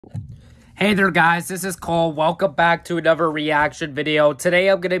Hey there guys, this is Cole. Welcome back to another reaction video. Today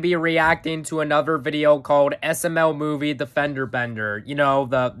I'm going to be reacting to another video called SML movie The Fender Bender. You know,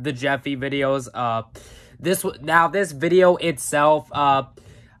 the Jeffy videos. This video itself,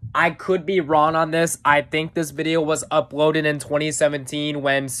 I could be wrong on this. I think this video was uploaded in 2017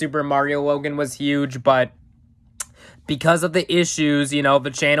 when Super Mario Logan was huge, but because of the issues, you know,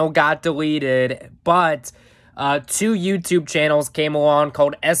 the channel got deleted, but two YouTube channels came along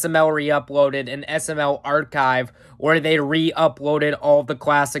called SML Re-Uploaded and SML Archive, where they re-uploaded all the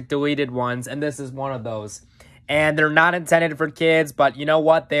classic deleted ones, and this is one of those. And they're not intended for kids, but you know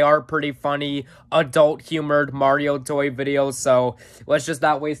what? They are pretty funny, adult-humored Mario toy videos, so let's just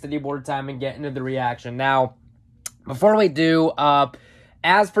not waste any more time and get into the reaction. Now, before we do,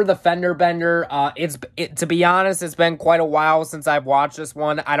 as for the Fender Bender, to be honest, it's been quite a while since I've watched this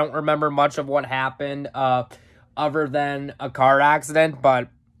one. I don't remember much of what happened, other than a car accident,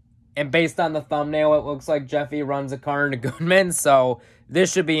 and based on the thumbnail, it looks like Jeffy runs a car into Goodman, so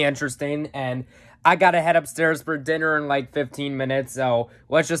this should be interesting, and I gotta head upstairs for dinner in like 15 minutes, so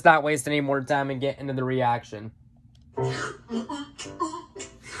let's just not waste any more time and get into the reaction.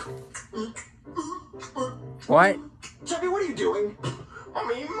 What? Jeffy, what are you doing? I'm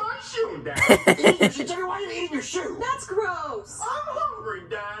eating my shoe, Daddy. Jeffy, why are you eating your shoe? That's gross. I'm hungry,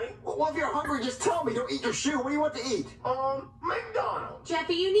 Daddy. Well, if you're hungry, just tell me. Don't eat your shoe. What do you want to eat? McDonald's.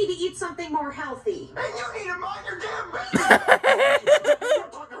 Jeffy, you need to eat something more healthy. And you need to mind your damn business.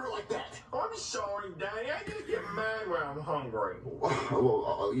 Don't talk to her like that. I'm sorry, Daddy. I just get mad when I'm hungry.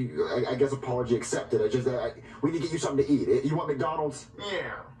 Well, I guess apology accepted. We need to get you something to eat. You want McDonald's?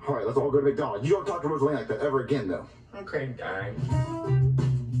 Yeah. All right, let's all go to McDonald's. You don't talk to Rosalie like that ever again, though. Okay, Daddy.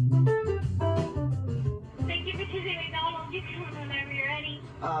 Thank you for choosing McDonald's. You can come whenever you're ready.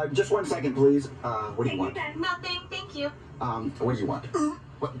 Just 1 second, please. What do you want? Nothing, thank you. What do you want?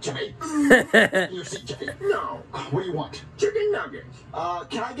 What, Jeffy? Your seat, Jeffy. No. What do you want? Chicken nuggets.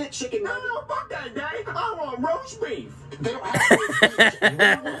 Can I get chicken nuggets? No, fuck that, Daddy. I want roast beef. They don't have roast beef, Jeffy. What do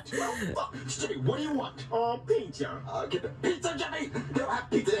you want? Well, fuck. Jeffy, what do you want? Pizza. Get the pizza, Jeffy. They don't have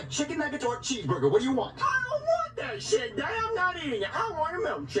pizza. They have chicken nuggets or a cheeseburger. What do you want? I don't want that shit, Daddy. I'm not eating it. I want a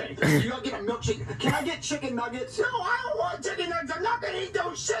milkshake. You gotta get a milkshake. Can I get chicken nuggets? No, I don't want chicken nuggets. I'm not gonna eat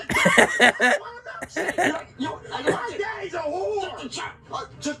those shit. I want a milkshake. My daddy's a whore.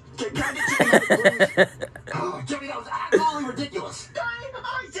 Can I get chicken nuggets, please? Oh, Jeffy, that was absolutely ridiculous. Daddy,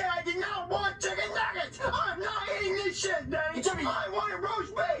 I said I did not want chicken nuggets. I'm not eating this shit, Daddy. Jeffy. I want a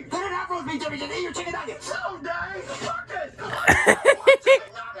roast beef. They didn't have roast beef, Jeffy. Just eat your chicken nuggets. No, Daddy. Fuck this. I don't want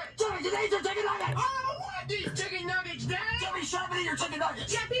chicken nuggets. Jeffy, just eat your chicken nuggets. I don't want these chicken nuggets, Daddy. Jeffy, shut up and eat your chicken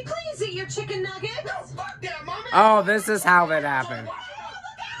nuggets. Jeffy, please eat your chicken nuggets. No, fuck that, Mommy. Oh, this is how that happened.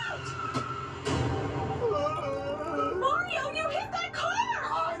 Mario, you hit that car.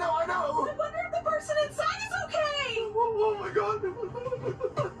 I know. I wonder if the person inside is okay. Oh, my God.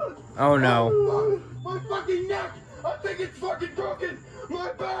 Oh no. My fucking neck. I think it's fucking broken.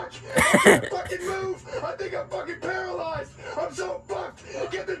 My back. I can't fucking move. I think I'm fucking paralyzed. I'm so fucked.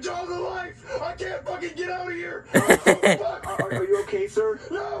 Get the jaws of life. I can't fucking get out of here. I'm so fucked. Are you okay, sir?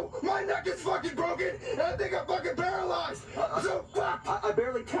 No, my neck is fucking broken, and I think I'm fucking paralyzed. I'm so fucked. I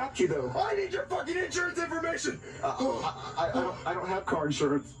barely tapped you, though. I need your fucking insurance information. I don't have car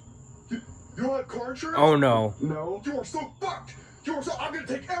insurance. You don't have car insurance? Oh no. No. You are so fucked. I'm gonna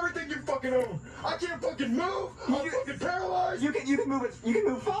take everything you fucking own. I can't fucking move. I'm fucking paralyzed. You can move it. You can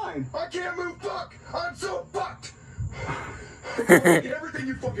move fine. I can't move. Fuck. I'm so fucked. Get everything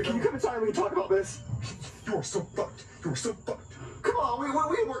you fucking Can you own. come inside and we can talk about this? You are so fucked. You are so fucked. Come on,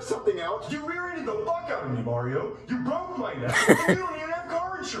 we can work something out. You rear-ended the fuck out of me, Mario. You broke my neck. And you don't even have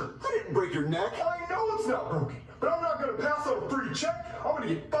car insurance. I didn't break your neck. I know it's not broken, but I'm not gonna pass out a free check. I'm gonna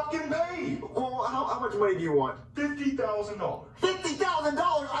get fucking paid. Well, how much money do you want? $50,000. $50,000?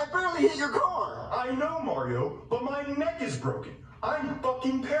 I barely hit your car. I know, Mario, but my neck is broken. I'm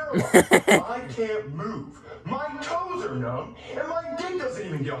fucking paralyzed. I can't move. My toes are numb, and my dick doesn't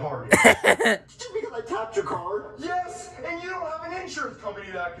even get hard yet. Just because I tapped your car? Yes, and you don't have an insurance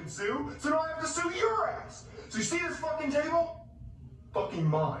company that I can sue, so now I have to sue your ass. So you see this fucking table? Fucking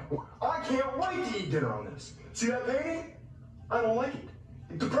mine. I can't wait to eat dinner on this. See that painting? I don't like it.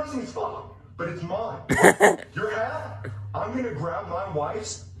 It's depressing as fuck, but it's mine. Your hat? I'm gonna grab my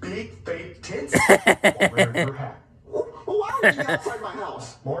wife's big fake tits and wear your hat. Well, why would you be outside my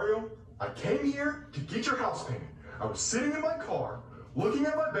house? Mario, I came here to get your house painted. I was sitting in my car, looking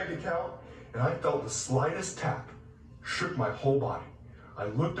at my bank account, and I felt the slightest tap. Shook my whole body. I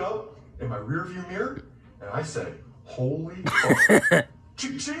looked up in my rearview mirror, and I said, holy fuck.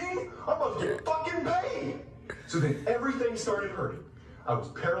 Ching-ching, I'm about to get fucking paid. So then everything started hurting. I was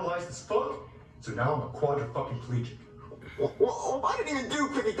paralyzed as fuck, so now I'm a quadriplegic. Well, I didn't even do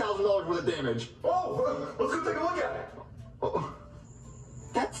 $50,000 worth of damage. Oh, let's go take a look at it. Oh,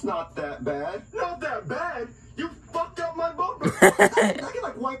 that's not that bad. Not that bad. You fucked up my bumper. I can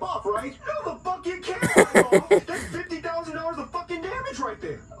like wipe off, right? No, the fuck you can't wipe off. That's $50,000 of fucking damage right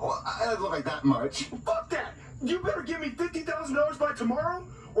there. Well, I doesn't look like that much. Fuck that. You better give me $50,000 by tomorrow,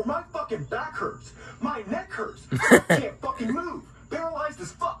 or my fucking back hurts. My neck hurts. I can't fucking move. Paralyzed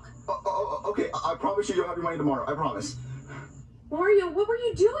as fuck. Okay, I promise you'll have your money tomorrow. I promise. Mario, what were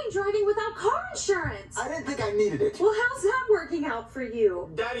you doing driving without car insurance? I didn't think I needed it. Well, how's that working out for you?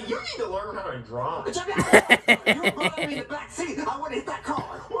 Daddy, you need to learn how to drive. You were blowing me in the back seat. I wouldn't hit that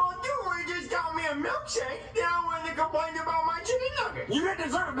car. Well, you would've just got me a milkshake. Then I wanted to complain about my chicken nugget. You didn't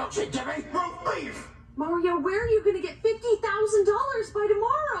deserve a milkshake, Jimmy. Roast beef. Mario, where are you going to get $50,000 by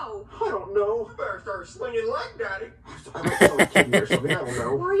tomorrow? I don't know. You better start slinging leg, Daddy. I might tell a kid or something. I don't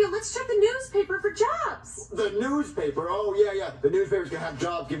know. Mario, let's check the newspaper for jobs. The newspaper. Oh, yeah. The newspaper's going to have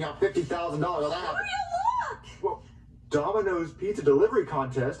jobs giving out $50,000. Mario, look! Well, Domino's pizza delivery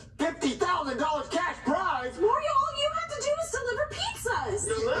contest. $50,000 cash prize. Mario, all you have to do is deliver pizzas.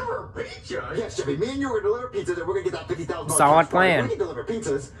 Deliver pizza? Yes, Jimmy. Me and you are going to deliver pizzas, and we're going to get that $50,000. Solid cash prize. plan. We can deliver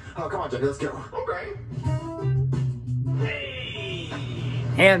pizzas. Oh, come on, Jimmy. Let's go. Okay.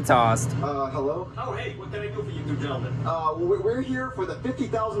 Hand tossed. Hello? Oh, hey, what can I do for you two gentlemen? We're here for the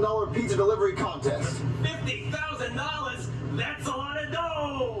 $50,000 pizza delivery contest. $50,000? That's a lot of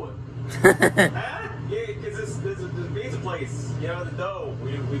dough! Huh? Yeah, because this is the pizza place. You know, the dough.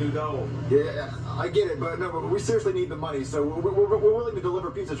 We do dough. Yeah, I get it, but we seriously need the money, so we're willing to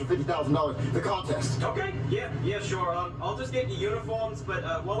deliver pizzas for $50,000. The contest. Okay, yeah, sure. I'll just get you uniforms, but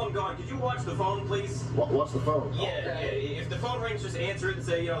while I'm gone, could you watch the phone, please? What's the phone? Yeah, if the phone rings, just answer it and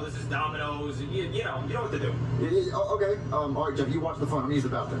say, this is Domino's. You know what to do. Okay. All right, Jeff, you watch the phone. I'm using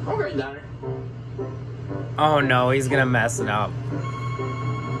the bathroom. Okay, Daddy. Oh no, he's gonna mess it up.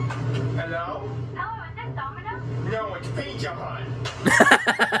 Hello? Hello, is this Domino? No, it's Pizza Hut.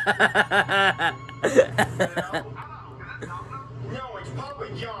 Hello? No, it's Papa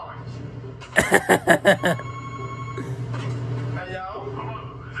John's. Hello? Hello,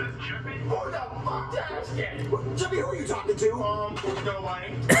 is this Chippy? Who the fuck's asking? Jimmy, who are you talking to? Nobody.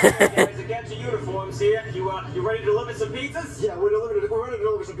 Hey guys, I got your uniforms here. You ready to deliver some pizzas? Yeah, we're ready to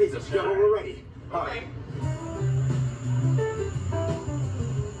deliver some pizzas. Yeah, we're ready. All right.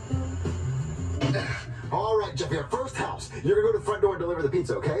 All right, Jeff, your first house. You're gonna go to the front door and deliver the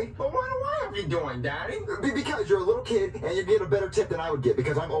pizza, okay? But what do I have you doing, Daddy? Because you're a little kid and you get a better tip than I would get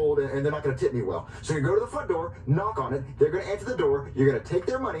because I'm old and they're not gonna tip me well. So you go to the front door, knock on it, they're gonna answer the door, you're gonna take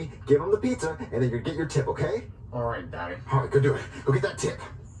their money, give them the pizza, and then you're gonna get your tip, okay? All right, Daddy. All right, go do it. Go get that tip.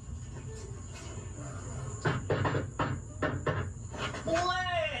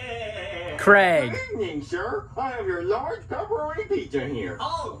 Craig. Good evening, sir. I have your large pepperoni pizza here.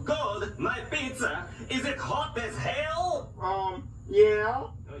 Oh, good. My pizza. Is it hot as hell? Yeah.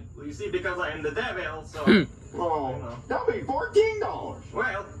 Well, you see, because I am the devil, so... Oh, that'll be $14.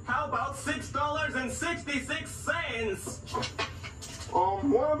 Well, how about $6.66?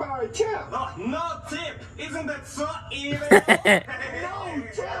 What about a tip? Oh, no tip! Isn't that so even? No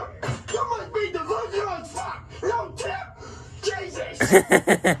tip? You must be delusional as fuck! No tip? Jesus!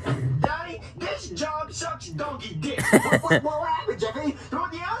 Daddy, this job sucks donkey dick. What happened, Jeffy? Well,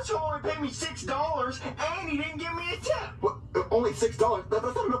 the asshole only paid me $6 and he didn't give me a tip. What, only $6? That's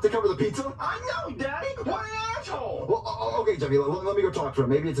not enough to cover the pizza? I know, Daddy. What an asshole. Well, okay, Jeffy, let me go talk to him.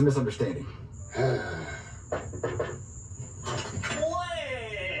 Maybe it's a misunderstanding.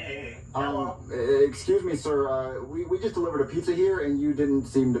 Excuse me, sir. We just delivered a pizza here, and you didn't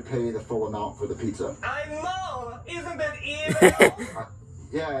seem to pay the full amount for the pizza. I know! Isn't that evil?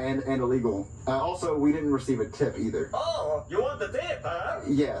 Yeah, and illegal. Also, we didn't receive a tip either. Oh, you want the tip, huh?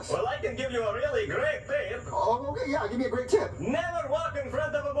 Yes. Well, I can give you a really great tip. Oh, okay, yeah, give me a great tip. Never walk in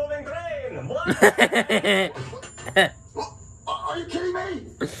front of a moving train. Are you kidding me?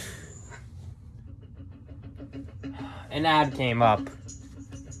 An ad came up.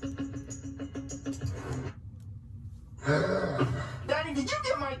 Daddy, did you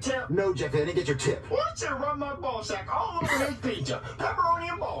get my tip? No, Jeffy, I didn't get your tip. Why don't you rub my ball sack all over his pizza? Pepperoni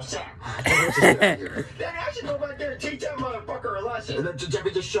and ball sack. Daddy, I should go back there and teach that motherfucker a lesson. Jeffy,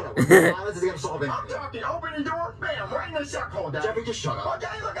 just shut up. Violence is gonna solve I'm anything. talking. Open the door. Bam, right in the suck hole, Daddy. Jeffy, just shut Oh, up.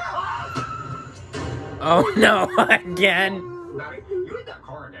 Daddy, look out. Oh no, again. Daddy, you hit that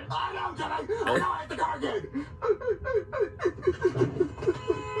car again. I know, Jeffy. I know I hit the car again.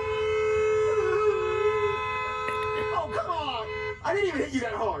 Oh, come on. I didn't even hit you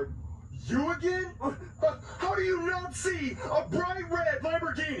that hard. You again? How do you not not see a bright red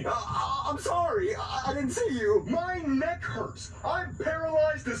Lamborghini? I'm sorry. I didn't see you. My neck hurts. I'm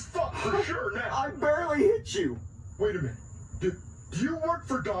paralyzed as fuck for sure now. I barely hit you. Wait a minute. Do you work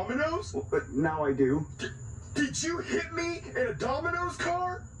for Domino's? Well, but now I do. Did you hit me in a Domino's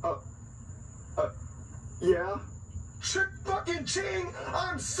car? Yeah. Chick fucking ching!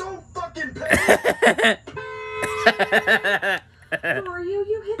 I'm so fucking paid! Mario,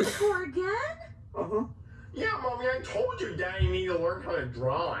 you hit the car again? Uh-huh. Yeah, Mommy, I told you Daddy needed to learn how to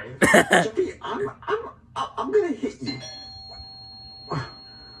drive. Jeffy, I'm gonna hit you.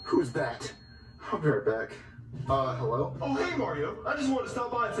 Who's that? I'll be right back. Hello? Oh, hey, Mario. I just wanted to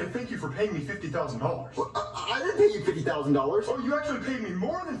stop by and say thank you for paying me $50,000. Well, I didn't pay you $50,000. Oh, you actually paid me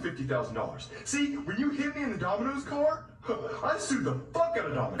more than $50,000. See, when you hit me in the Domino's car, I sued the fuck out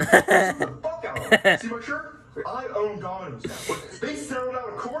of Domino's. I sued the fuck out of them. See my shirt? I own Domino's now. They settled out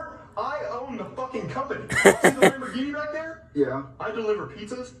of court. I own the fucking company. See the Lamborghini back there? Yeah. I deliver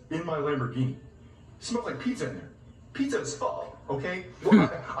pizzas in my Lamborghini. It smells like pizza in there. Pizza is fuck, okay? Well,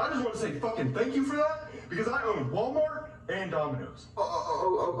 I just want to say fucking thank you for that because I own Walmart and Domino's.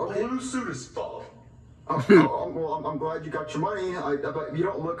 Okay. Blue suit is fuck. Well, I'm glad you got your money, but you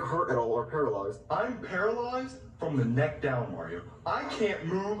don't look hurt at all or paralyzed. I'm paralyzed from the neck down, Mario. I can't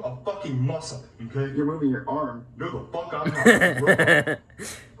move a fucking muscle, okay? You're moving your arm. No, the fuck I'm not.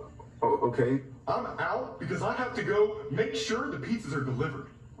 Okay. I'm out because I have to go make sure the pizzas are delivered.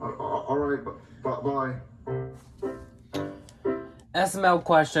 All right, bye. SML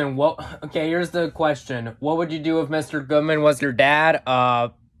question. Okay, here's the question. What would you do if Mr. Goodman was your dad?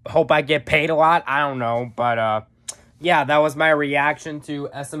 Hope I get paid a lot. I don't know, but yeah, that was my reaction to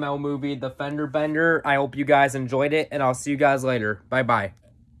SML movie The Fender Bender. I hope you guys enjoyed it, and I'll see you guys later. Bye-bye.